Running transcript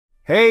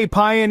Hey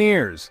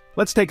pioneers!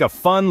 Let's take a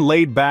fun,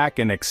 laid-back,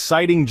 and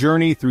exciting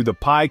journey through the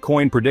Pi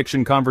coin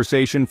prediction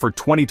conversation for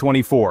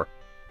 2024.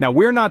 Now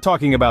we're not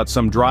talking about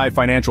some dry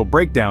financial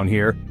breakdown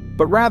here,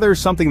 but rather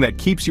something that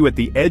keeps you at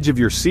the edge of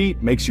your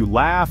seat, makes you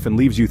laugh, and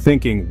leaves you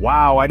thinking,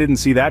 wow, I didn't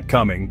see that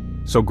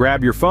coming. So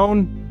grab your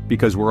phone,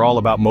 because we're all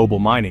about mobile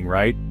mining,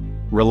 right?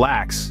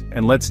 Relax,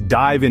 and let's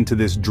dive into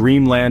this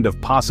dreamland of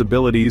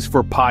possibilities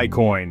for Pi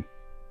coin.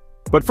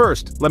 But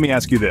first, let me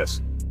ask you this.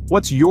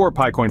 What's your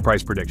Pi coin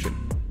price prediction?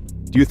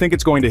 Do you think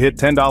it's going to hit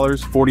 $10,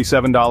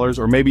 $47,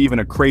 or maybe even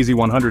a crazy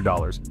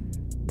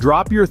 $100?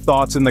 Drop your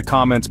thoughts in the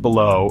comments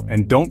below,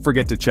 and don't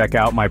forget to check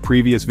out my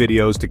previous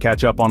videos to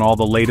catch up on all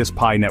the latest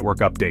Pi network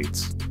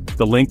updates.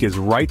 The link is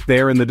right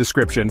there in the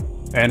description.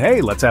 And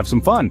hey, let's have some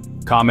fun.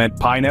 Comment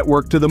Pi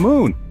network to the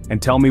moon, and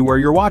tell me where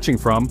you're watching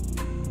from.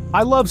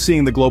 I love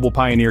seeing the global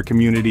pioneer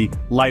community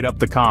light up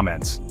the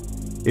comments.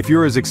 If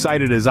you're as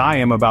excited as I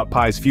am about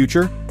Pi's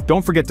future,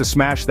 don't forget to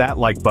smash that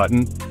like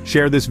button,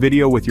 share this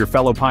video with your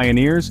fellow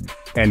pioneers,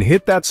 and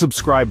hit that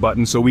subscribe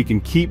button so we can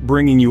keep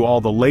bringing you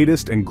all the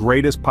latest and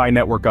greatest Pi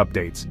network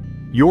updates.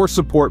 Your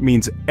support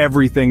means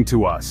everything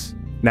to us.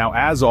 Now,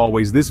 as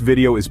always, this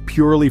video is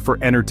purely for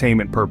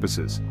entertainment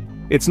purposes.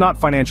 It's not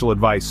financial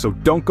advice, so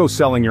don't go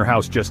selling your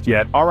house just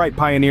yet. Alright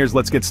pioneers,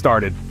 let's get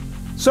started.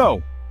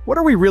 So, what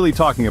are we really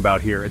talking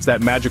about here? It's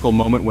that magical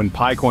moment when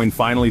Pi coin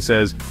finally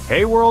says,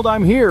 "Hey world,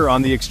 I'm here,"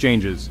 on the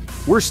exchanges.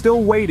 We're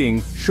still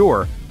waiting,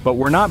 sure, but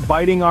we're not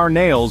biting our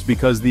nails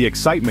because the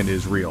excitement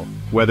is real.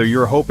 Whether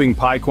you're hoping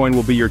Pi coin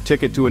will be your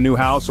ticket to a new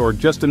house or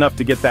just enough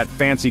to get that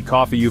fancy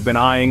coffee you've been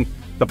eyeing,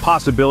 the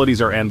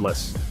possibilities are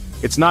endless.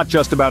 It's not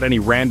just about any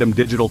random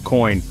digital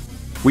coin.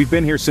 We've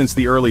been here since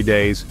the early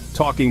days,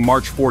 talking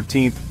March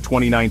 14th,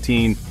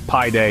 2019,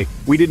 Pi Day.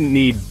 We didn't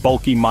need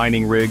bulky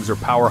mining rigs or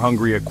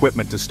power-hungry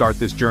equipment to start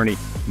this journey.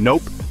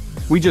 Nope.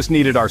 We just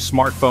needed our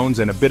smartphones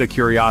and a bit of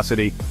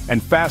curiosity,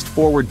 and fast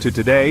forward to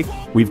today,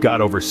 we've got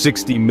over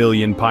 60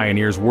 million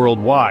pioneers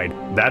worldwide.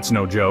 That's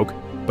no joke.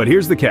 But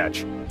here's the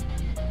catch.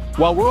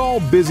 While we're all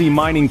busy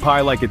mining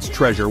Pi like it's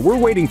treasure, we're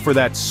waiting for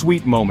that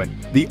sweet moment,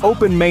 the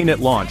open mainnet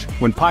launch,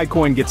 when Pi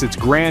coin gets its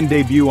grand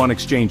debut on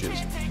exchanges.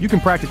 You can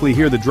practically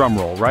hear the drum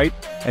roll, right?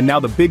 And now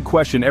the big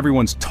question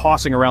everyone's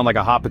tossing around like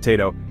a hot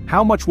potato: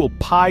 how much will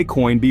Pi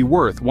coin be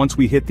worth once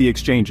we hit the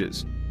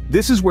exchanges?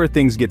 This is where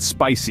things get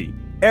spicy.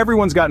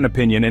 Everyone's got an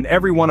opinion, and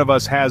every one of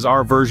us has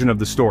our version of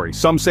the story.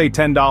 Some say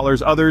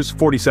 $10, others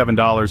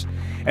 $47.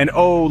 And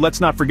oh,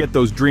 let's not forget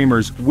those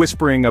dreamers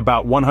whispering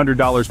about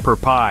 $100 per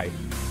Pi.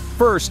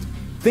 First,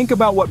 think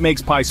about what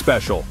makes Pi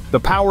special. The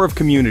power of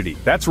community.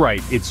 That's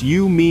right, it's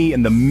you, me,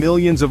 and the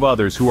millions of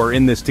others who are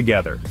in this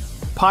together.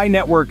 Pi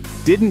network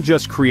didn't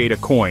just create a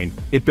coin,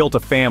 it built a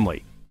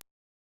family.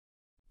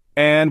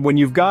 And when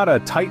you've got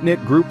a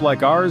tight-knit group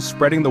like ours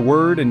spreading the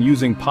word and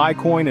using Pi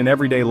coin in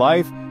everyday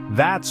life,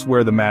 that's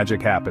where the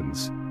magic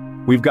happens.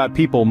 We've got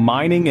people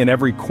mining in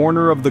every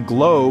corner of the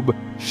globe,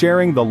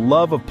 sharing the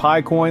love of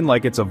Pi coin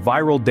like it's a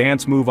viral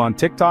dance move on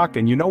TikTok,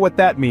 and you know what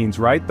that means,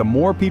 right? The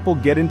more people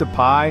get into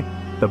Pi,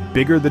 the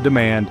bigger the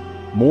demand.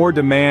 More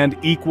demand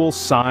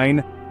equals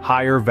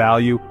higher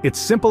value. It's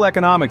simple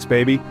economics,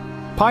 baby.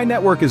 Pi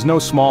network is no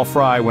small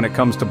fry when it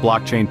comes to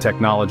blockchain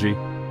technology.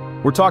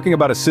 We're talking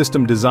about a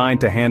system designed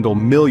to handle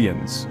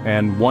millions,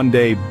 and one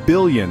day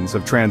billions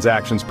of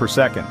transactions per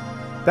second.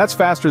 That's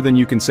faster than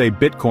you can say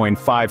Bitcoin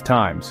 5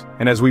 times,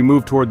 and as we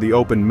move toward the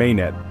open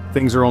mainnet,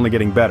 things are only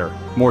getting better,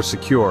 more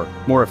secure,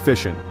 more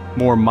efficient,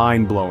 more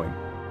mind-blowing.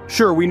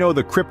 Sure, we know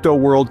the crypto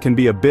world can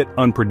be a bit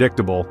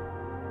unpredictable.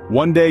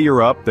 One day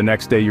you're up, the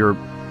next day you're,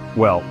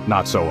 well,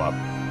 not so up.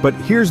 But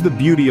here's the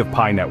beauty of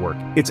Pi network.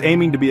 It's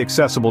aiming to be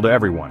accessible to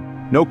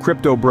everyone. No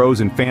crypto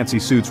bros in fancy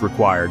suits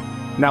required.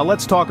 Now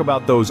let's talk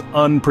about those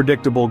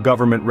unpredictable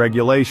government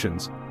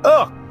regulations.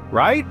 Ugh,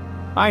 right?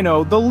 I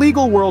know, the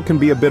legal world can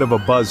be a bit of a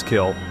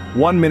buzzkill.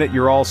 One minute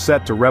you're all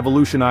set to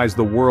revolutionize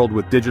the world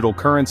with digital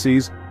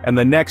currencies, and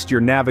the next you're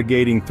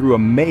navigating through a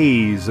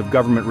maze of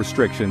government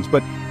restrictions.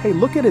 But hey,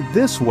 look at it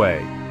this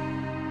way.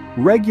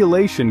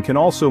 Regulation can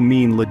also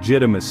mean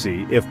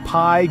legitimacy. If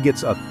Pi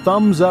gets a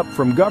thumbs up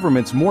from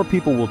governments, more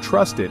people will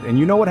trust it. And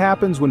you know what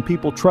happens when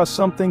people trust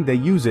something? They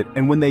use it.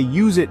 And when they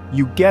use it,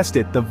 you guessed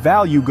it, the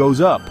value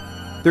goes up.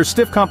 There's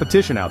stiff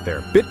competition out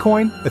there.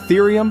 Bitcoin,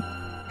 Ethereum,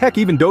 heck,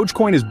 even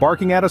Dogecoin is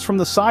barking at us from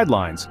the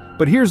sidelines.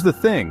 But here's the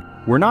thing,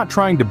 we're not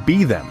trying to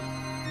be them.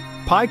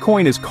 Pi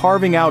coin is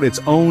carving out its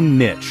own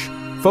niche,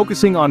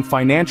 focusing on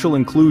financial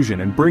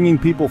inclusion and bringing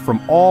people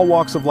from all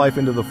walks of life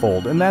into the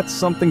fold, and that's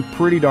something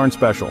pretty darn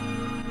special.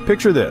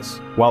 Picture this,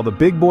 while the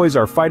big boys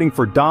are fighting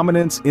for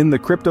dominance in the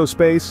crypto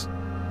space,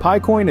 Pi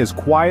coin is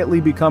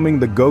quietly becoming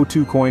the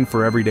go-to coin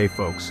for everyday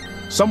folks.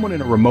 Someone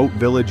in a remote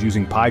village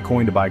using Pi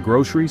coin to buy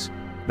groceries?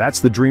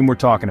 That's the dream we're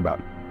talking about.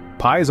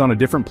 Pi is on a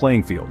different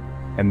playing field,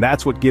 and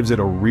that's what gives it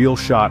a real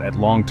shot at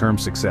long-term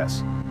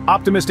success.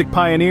 Optimistic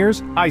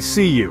pioneers, I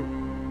see you.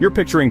 You're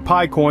picturing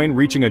Pi coin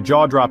reaching a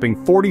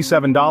jaw-dropping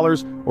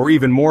 $47 or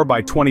even more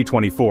by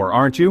 2024,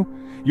 aren't you?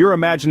 You're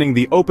imagining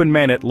the open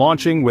mainnet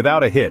launching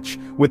without a hitch,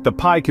 with the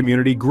Pi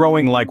community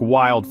growing like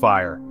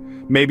wildfire.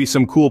 Maybe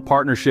some cool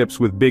partnerships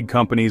with big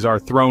companies are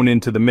thrown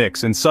into the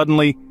mix, and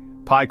suddenly,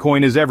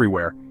 PiCoin is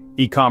everywhere.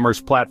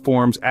 E-commerce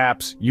platforms,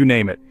 apps, you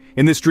name it.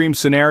 In this dream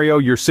scenario,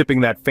 you're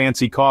sipping that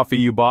fancy coffee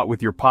you bought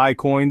with your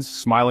PiCoins,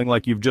 smiling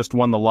like you've just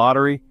won the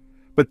lottery.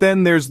 But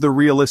then there's the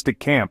realistic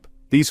camp.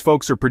 These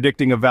folks are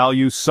predicting a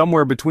value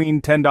somewhere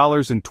between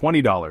 $10 and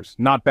 $20.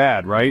 Not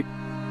bad, right?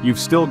 You've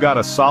still got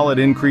a solid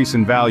increase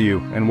in value,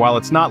 and while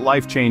it's not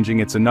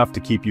life-changing, it's enough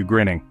to keep you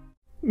grinning.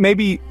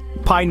 Maybe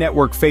Pi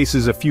Network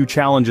faces a few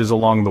challenges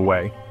along the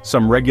way,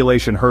 some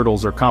regulation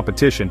hurdles or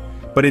competition,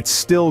 but it's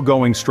still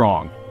going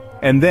strong.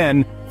 And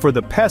then, for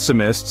the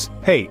pessimists,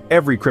 hey,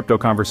 every crypto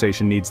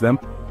conversation needs them,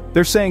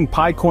 they're saying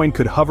PiCoin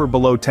could hover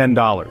below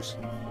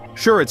 $10.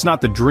 Sure, it's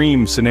not the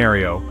dream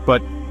scenario,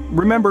 but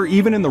remember,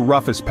 even in the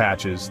roughest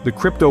patches, the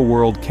crypto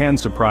world can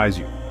surprise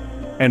you.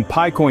 And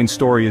PiCoin's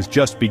story is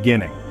just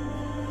beginning.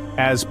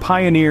 As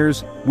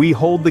pioneers, we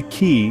hold the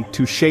key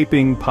to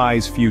shaping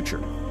Pi's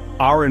future.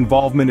 Our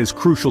involvement is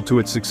crucial to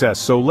its success,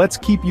 so let's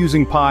keep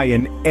using Pi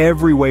in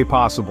every way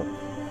possible.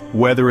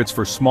 Whether it's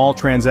for small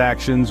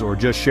transactions or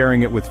just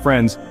sharing it with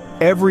friends,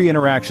 every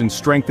interaction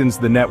strengthens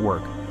the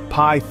network.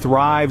 Pi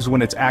thrives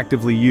when it's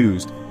actively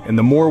used, and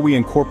the more we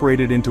incorporate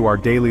it into our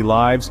daily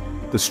lives,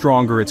 the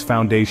stronger its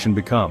foundation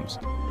becomes.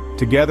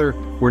 Together,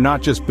 we're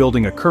not just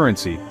building a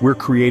currency, we're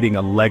creating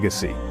a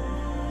legacy.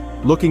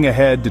 Looking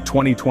ahead to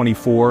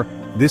 2024,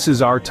 this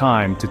is our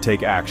time to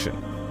take action.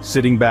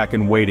 Sitting back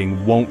and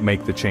waiting won't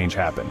make the change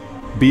happen.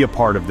 Be a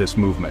part of this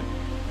movement.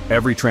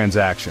 Every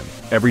transaction,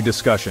 every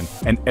discussion,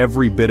 and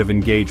every bit of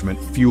engagement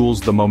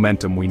fuels the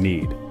momentum we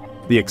need.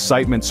 The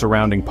excitement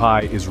surrounding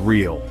Pi is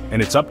real,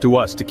 and it's up to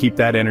us to keep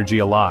that energy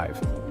alive.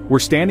 We're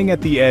standing at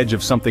the edge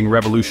of something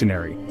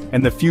revolutionary,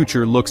 and the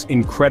future looks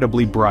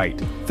incredibly bright.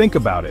 Think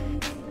about it.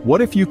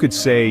 What if you could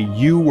say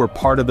you were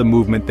part of the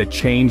movement that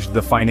changed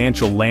the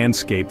financial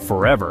landscape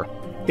forever?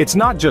 It's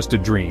not just a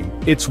dream,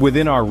 it's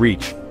within our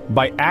reach.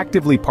 By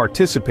actively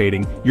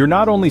participating, you're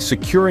not only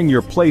securing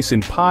your place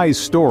in Pi's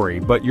story,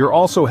 but you're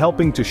also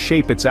helping to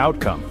shape its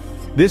outcome.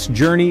 This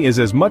journey is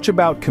as much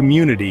about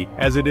community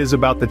as it is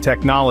about the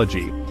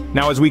technology.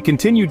 Now, as we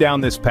continue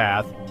down this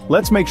path,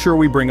 let's make sure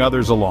we bring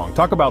others along.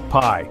 Talk about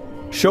Pi.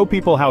 Show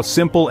people how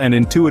simple and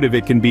intuitive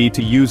it can be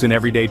to use in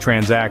everyday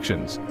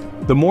transactions.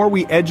 The more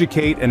we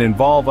educate and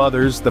involve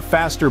others, the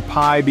faster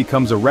Pi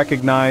becomes a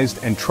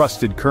recognized and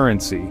trusted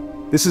currency.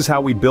 This is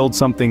how we build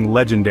something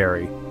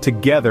legendary,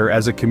 together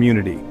as a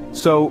community.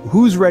 So,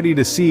 who's ready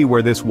to see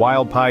where this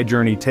wild Pi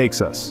journey takes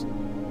us?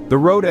 The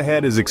road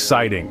ahead is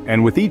exciting,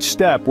 and with each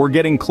step we're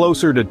getting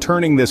closer to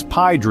turning this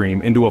Pi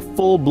dream into a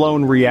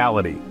full-blown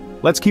reality.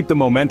 Let's keep the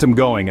momentum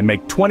going and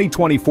make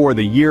 2024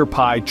 the year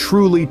Pi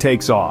truly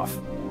takes off.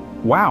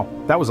 Wow,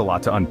 that was a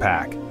lot to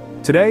unpack.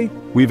 Today,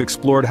 we've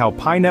explored how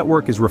Pi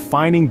Network is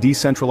refining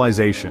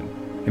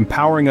decentralization,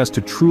 empowering us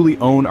to truly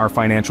own our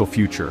financial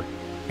future,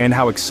 and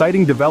how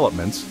exciting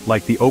developments,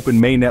 like the open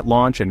mainnet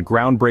launch and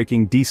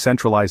groundbreaking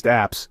decentralized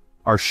apps,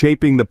 are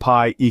shaping the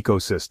Pi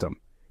ecosystem.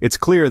 It's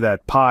clear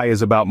that Pi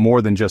is about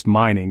more than just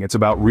mining, it's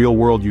about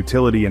real-world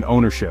utility and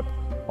ownership,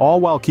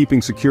 all while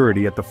keeping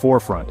security at the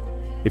forefront.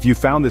 If you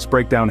found this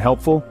breakdown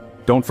helpful,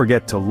 don't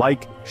forget to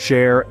like,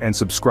 share, and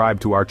subscribe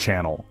to our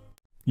channel.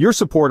 Your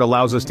support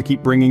allows us to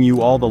keep bringing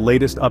you all the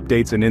latest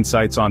updates and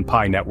insights on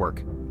Pi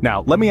Network.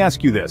 Now, let me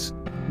ask you this.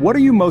 What are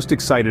you most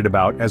excited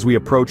about as we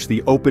approach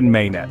the open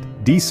mainnet?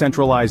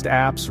 Decentralized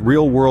apps,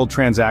 real-world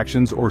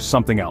transactions, or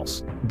something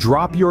else?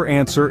 Drop your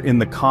answer in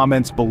the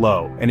comments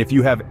below, and if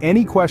you have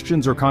any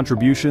questions or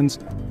contributions,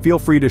 feel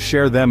free to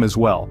share them as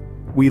well.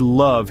 We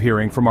love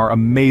hearing from our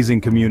amazing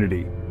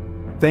community.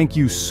 Thank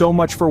you so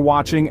much for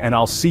watching, and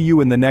I'll see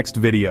you in the next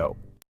video.